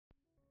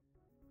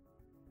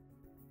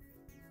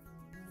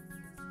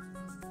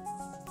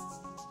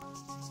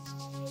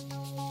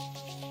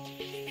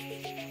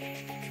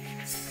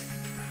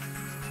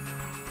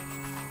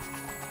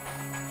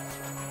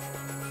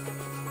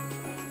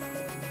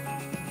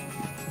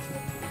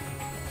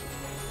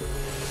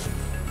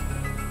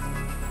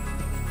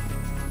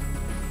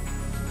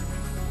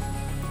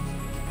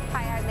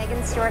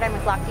Stewart. I'm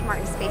with Lockheed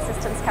Martin Space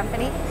Systems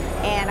Company,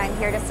 and I'm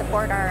here to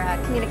support our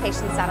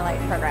communication satellite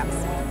programs.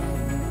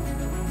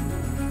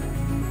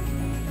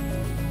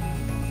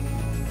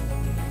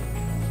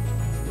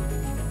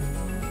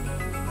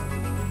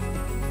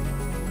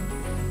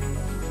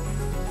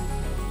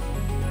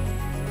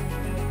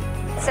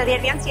 So the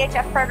Advanced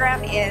EHF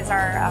program is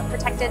our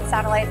protected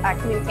satellite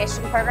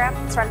communication program.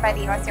 It's run by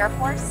the U.S. Air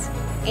Force,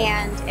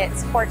 and it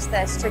supports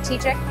the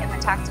strategic and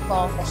the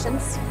tactical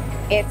missions.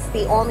 It's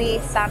the only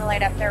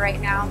satellite up there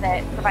right now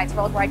that provides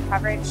worldwide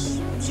coverage,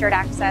 shared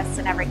access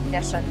in every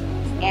condition.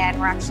 And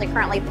we're actually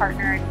currently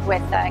partnered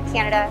with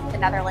Canada, the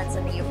Netherlands,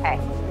 and the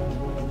UK.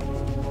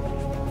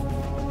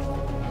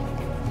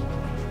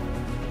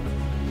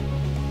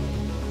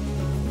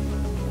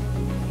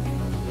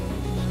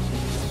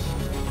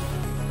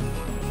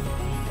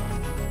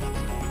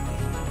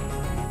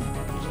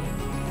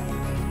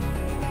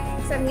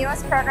 So the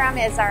U.S. program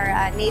is our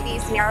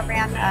Navy's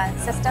narrowband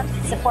system.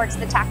 It supports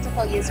the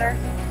tactical user.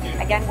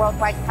 Again,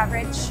 worldwide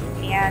coverage,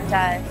 and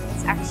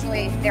it's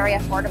actually very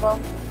affordable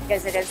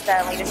because it is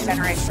the latest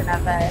generation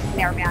of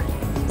narrowband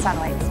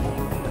satellites.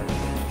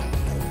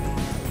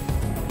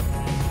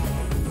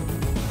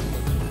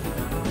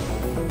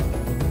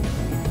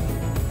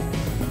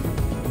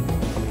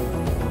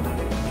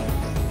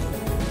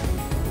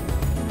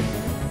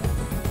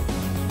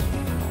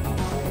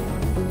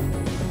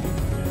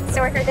 So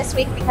we're here this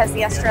week because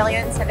the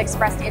Australians have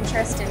expressed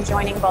interest in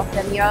joining both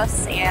the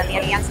MUOS and the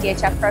Advanced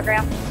EHF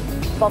program.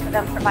 Both of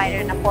them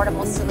provided an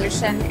affordable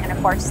solution, and of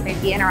course they'd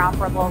be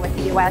interoperable with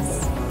the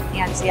US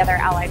and the other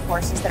allied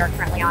forces that are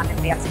currently on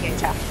Advanced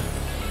EHF.